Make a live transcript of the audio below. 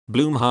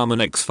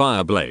Bloomharmonix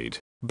Fireblade,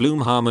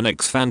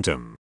 Bloomharmonix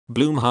Phantom,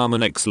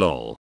 Bloomharmonix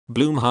LOL,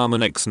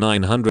 Bloomharmonix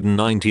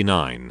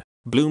 999,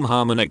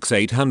 Bloomharmonix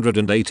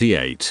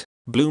 888,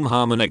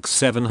 Bloomharmonix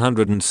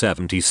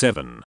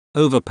 777,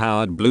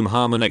 Overpowered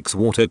Bloomharmonix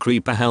Water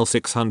Creeper Hell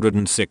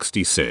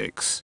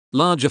 666.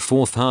 Larger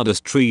 4th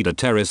hardest Treader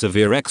Terra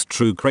Severe X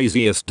True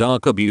Craziest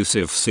Dark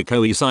Abusive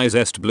Sicko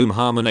Sizest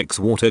Bloomharmonix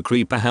Water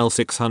Creeper Hell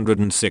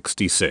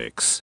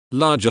 666.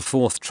 Larger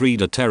 4th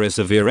Treader Terra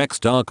Severe X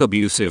Dark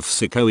Abusive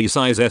Sicko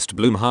Sizest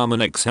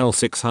Bloomharmonix Hell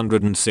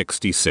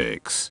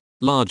 666.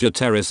 Larger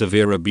Terra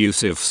Severe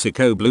Abusive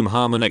Sicko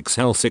Bloomharmonix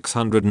Hell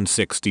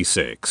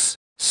 666.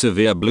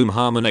 Severe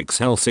Bloomharmonix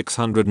Hell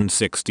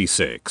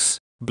 666.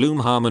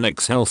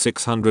 Bloomharmonix Hell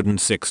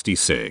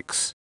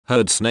 666.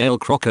 Herd Snail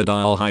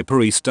Crocodile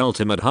Hyperbeast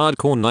Ultimate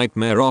Hardcore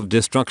Nightmare of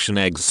Destruction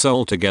Eggs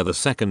Soul Together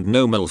Second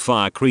Normal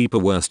Fire Creeper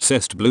Worst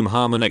Cest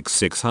Bloomharmonix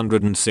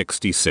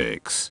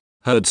 666.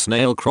 Herd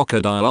Snail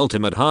Crocodile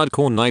Ultimate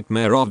Hardcore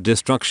Nightmare of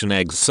Destruction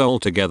Eggs Soul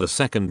Together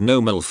Second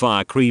Normal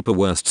Fire Creeper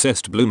Worst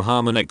Cest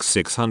Bloomharmonix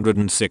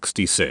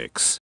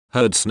 666.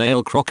 Herd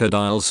Snail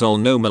Crocodile Soul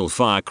Normal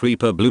Fire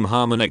Creeper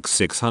Bloomharmonix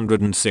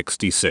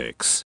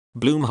 666.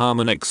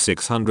 Bloomharmonix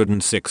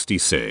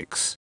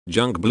 666.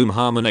 Junk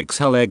Bloomharmonix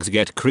Hell Eggs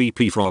Get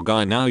Creepy Frog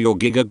Eye Now You're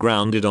Giga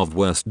Grounded of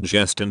Worst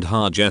Jest and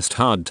Hard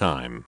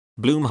Time.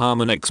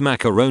 Bloomharmonix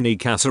Macaroni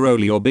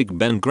Casserole or Big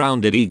Ben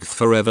Grounded Earth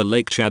Forever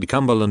Lake Chad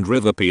Cumberland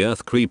River P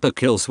Earth Creeper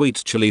Kill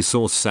Sweet Chili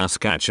Sauce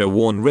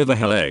Saskatchewan River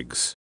Hell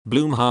Eggs.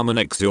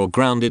 Bloomharmonix Your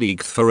Grounded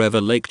Earth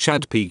Forever Lake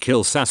Chad P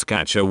Kill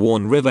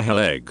Saskatchewan River Hell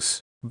Eggs.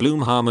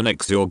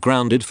 Bloomharmonix Your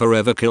Grounded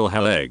Forever Kill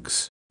Hell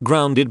Eggs.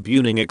 Grounded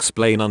Buning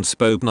Explain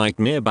Unspoke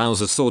Nightmare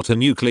Bowser Sorta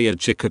Nuclear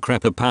Chicka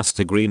Crepa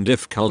Pasta Green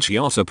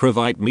Difficultiosa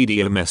Provide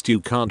Media Mest You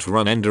Can't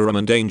Run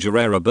Enderman Danger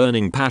Error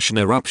Burning Passion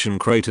Eruption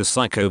Crater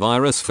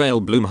Psychovirus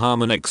Fail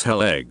Bloomharmonix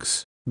Hell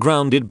Eggs.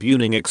 Grounded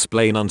Buning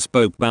Explain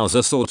Unspoke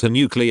Bowser Sorta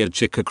Nuclear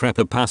Chicka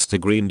Crepa Pasta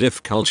Green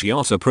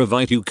Difficultiosa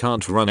Provide You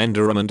Can't Run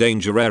Enderman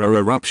Danger Error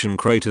Eruption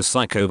Crater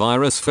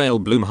Psychovirus Fail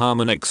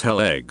Bloomharmonix Hell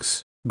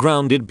Eggs.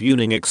 Grounded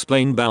Buning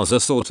Explain Bowser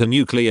Sorta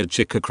Nuclear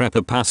Chicka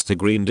Crepa Pasta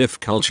Green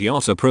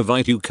Difficultiosa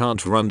Provide You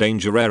Can't Run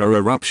Danger Error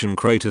Eruption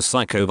Crater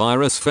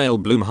Psychovirus Fail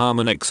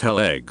Bloomharmonix Hell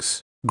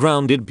Eggs.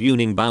 Grounded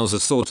Buning Bowser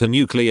Sorta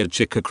Nuclear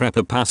Chicka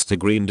Crepa Pasta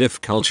Green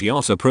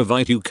Difficultiosa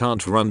Provide You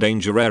Can't Run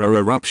Danger Error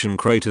Eruption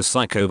Crater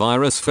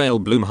Psychovirus Fail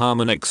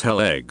Bloomharmonix Hell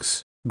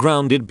Eggs.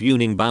 Grounded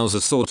Buning Bowser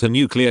Sorta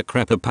Nuclear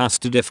Crepa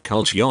Pasta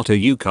Difficultiota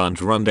You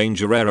Can't Run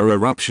Danger Error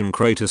Eruption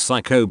Crater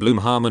Psycho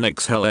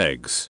Bloomharmonix Hell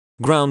Eggs.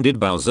 Grounded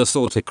Bowser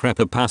Sorta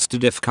Crepa Pasta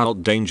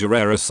Difficult Danger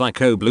Error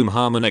Psycho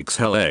Bloomharmonix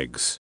Hell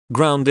Eggs.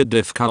 Grounded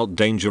Difficult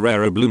Danger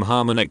Error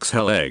Bloomharmonix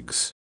Hell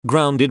Eggs.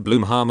 Grounded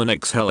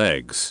Bloomharmonix Hell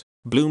Eggs.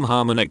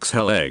 Bloomharmonix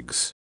Hell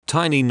Eggs.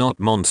 Tiny Knot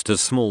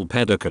Monsters Small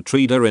Pedica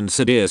Treader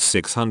Insidious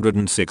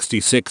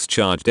 666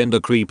 Charged Ender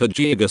Creeper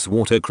Gigas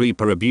Water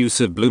Creeper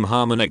Abusive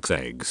Bloomharmonix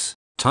Eggs.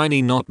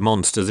 Tiny Knot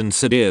Monsters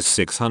Insidious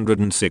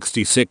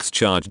 666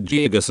 Charged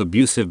Gigas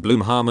Abusive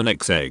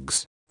Bloomharmonix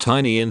Eggs.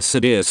 Tiny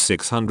Insidious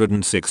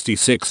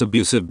 666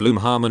 Abusive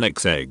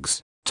Bloomharmonix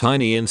Eggs.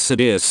 Tiny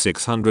Insidious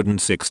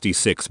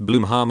 666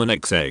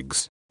 Bloomharmonix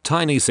Eggs.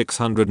 Tiny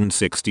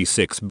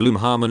 666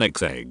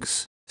 Bloomharmonix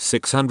Eggs.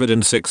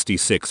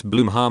 666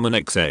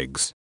 Bloomharmonix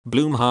Eggs.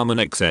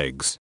 Bloomharmonix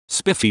Eggs.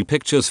 Spiffy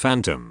Pictures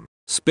Phantom.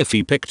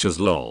 Spiffy Pictures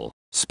LOL.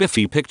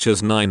 Spiffy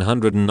Pictures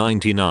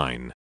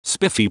 999.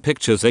 Spiffy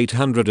Pictures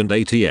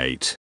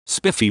 888.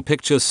 Spiffy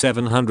Pictures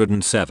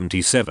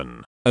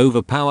 777.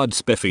 Overpowered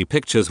Spiffy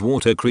Pictures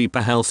Water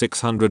Creeper Hell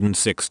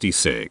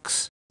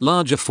 666.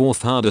 Larger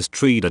 4th hardest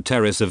Treader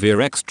Terra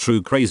Severe X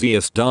True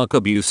Craziest Dark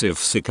Abusive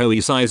Sicko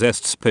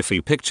Sizest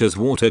Spiffy Pictures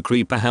Water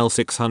Creeper Hell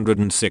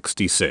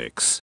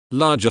 666.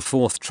 Larger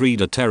 4th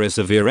Treader Terra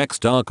Severe X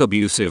Dark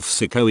Abusive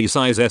Sicko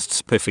Sizest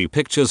Spiffy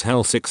Pictures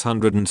Hell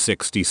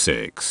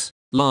 666.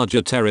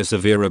 Larger Terra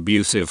Severe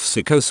Abusive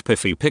Sicko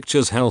Spiffy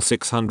Pictures Hell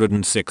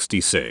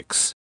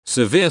 666.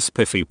 Severe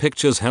Spiffy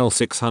Pictures Hell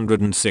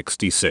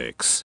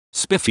 666.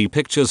 Spiffy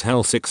Pictures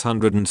Hell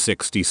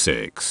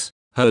 666.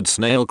 Herd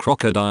Snail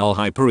Crocodile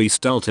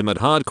Hyperbeast Ultimate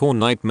Hardcore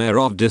Nightmare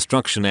of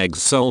Destruction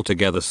Eggs Soul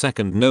Together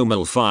Second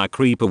Normal Fire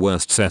Creeper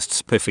Worst Cest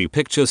Spiffy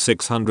Pictures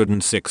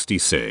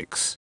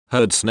 666.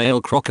 Herd Snail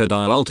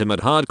Crocodile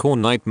Ultimate Hardcore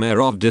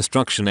Nightmare of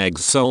Destruction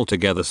Eggs Soul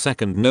Together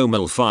Second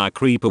Normal Fire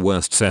Creeper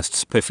Worst Cest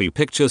Spiffy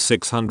Pictures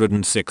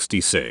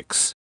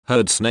 666.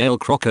 Herd Snail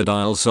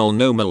Crocodile Soul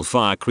Normal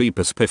Fire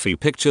Creeper Spiffy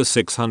Pictures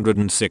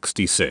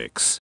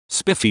 666.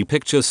 Spiffy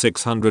Pictures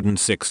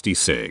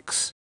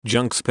 666.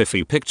 Junk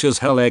Spiffy Pictures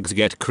Hell Eggs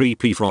Get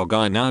Creepy Frog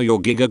Eye Now You're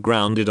Giga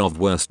Grounded of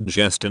Worst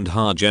Jest and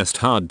Hard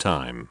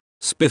Time.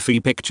 Spiffy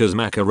Pictures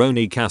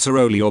Macaroni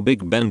Casserole or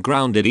Big Ben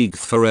Grounded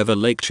Earth Forever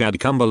Lake Chad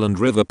Cumberland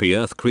River P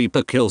Earth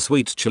Creeper Kill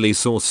Sweet Chili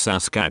Sauce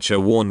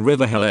Saskatchewan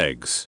River Hell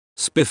Eggs.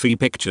 Spiffy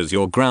Pictures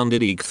Your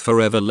Grounded Earth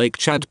Forever Lake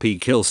Chad P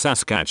Kill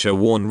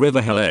Saskatchewan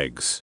River Hell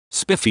Eggs.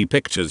 Spiffy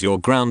Pictures Your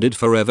Grounded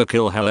Forever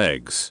Kill Hell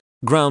Eggs.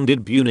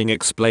 Grounded Buning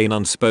Explain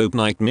Unspoke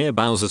Nightmare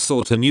Bowser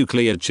Sorta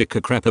Nuclear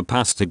Chica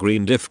Creepypasta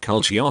Green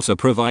Difficultiosa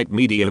Provide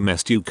Media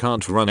Mest You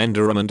Can't Run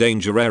Enderman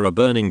Danger Error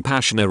Burning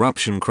Passion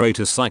Eruption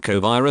Crater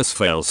Psychovirus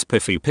Fail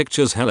Spiffy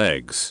Pictures Hell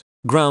Eggs.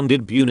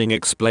 Grounded Buning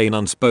Explain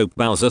Unspoke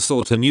Bowser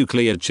Sorta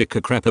Nuclear Chica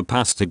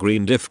Creepypasta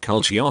Green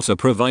Difficultiosa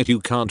Provide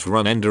You Can't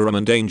Run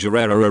Enderman Danger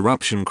Error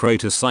Eruption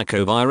Crater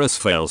Psychovirus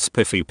Fail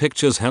Spiffy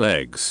Pictures Hell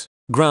Eggs.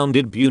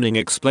 Grounded Buning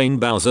Explain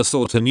Bowser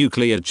Sorta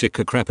Nuclear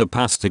Chica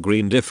Creepypasta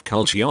Green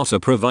Difficultiosa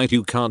Provide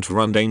You Can't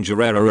Run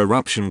Danger Error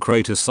Eruption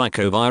Crater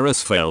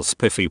Psychovirus Fail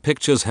Spiffy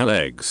Pictures Hell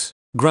Eggs.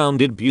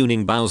 Grounded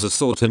Buning Bowser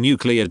Sorta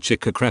Nuclear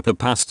Chica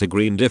Creepypasta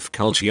Green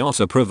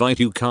Difficultiosa Provide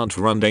You Can't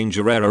Run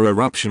Danger Error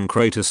Eruption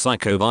Crater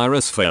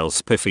Psychovirus Fail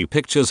Spiffy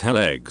Pictures Hell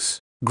Eggs.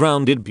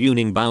 Grounded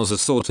Buning Bowser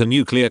Sorta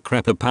Nuclear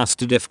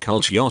Creepypasta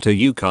Difficultiosa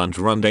You Can't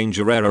Run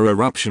Danger Error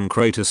Eruption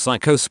Crater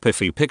Psycho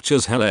Spiffy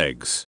Pictures Hell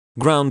Eggs.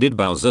 Grounded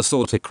Bowser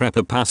Sorta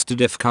Creepypasta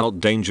Difficult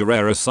Danger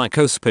Error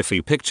Psycho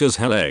Spiffy Pictures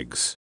Hell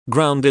Eggs.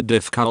 Grounded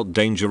Difficult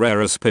Danger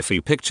Error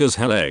Spiffy Pictures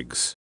Hell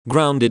Eggs.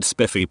 Grounded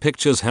Spiffy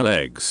Pictures Hell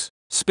Eggs.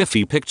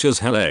 Spiffy Pictures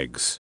Hell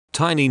Eggs.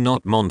 Tiny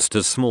Knot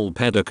Monsters Small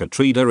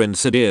Pedicatrida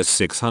Insidious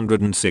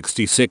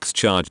 666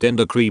 Charged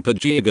Ender Creeper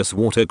Gigas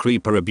Water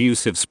Creeper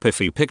Abusive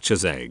Spiffy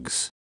Pictures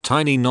Eggs.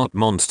 Tiny Knot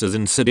Monsters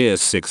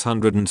Insidious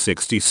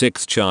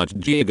 666 Charged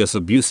Gigas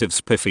Abusive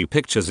Spiffy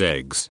Pictures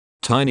Eggs.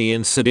 Tiny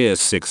Insidious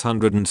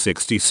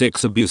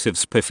 666 Abusive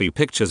Spiffy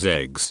Pictures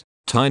Eggs.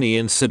 Tiny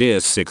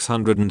Insidious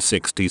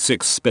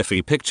 666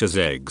 Spiffy Pictures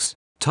Eggs.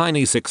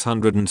 Tiny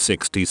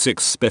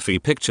 666 Spiffy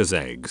Pictures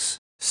Eggs.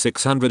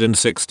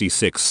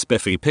 666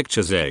 Spiffy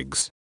Pictures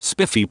Eggs.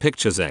 Spiffy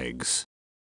Pictures Eggs.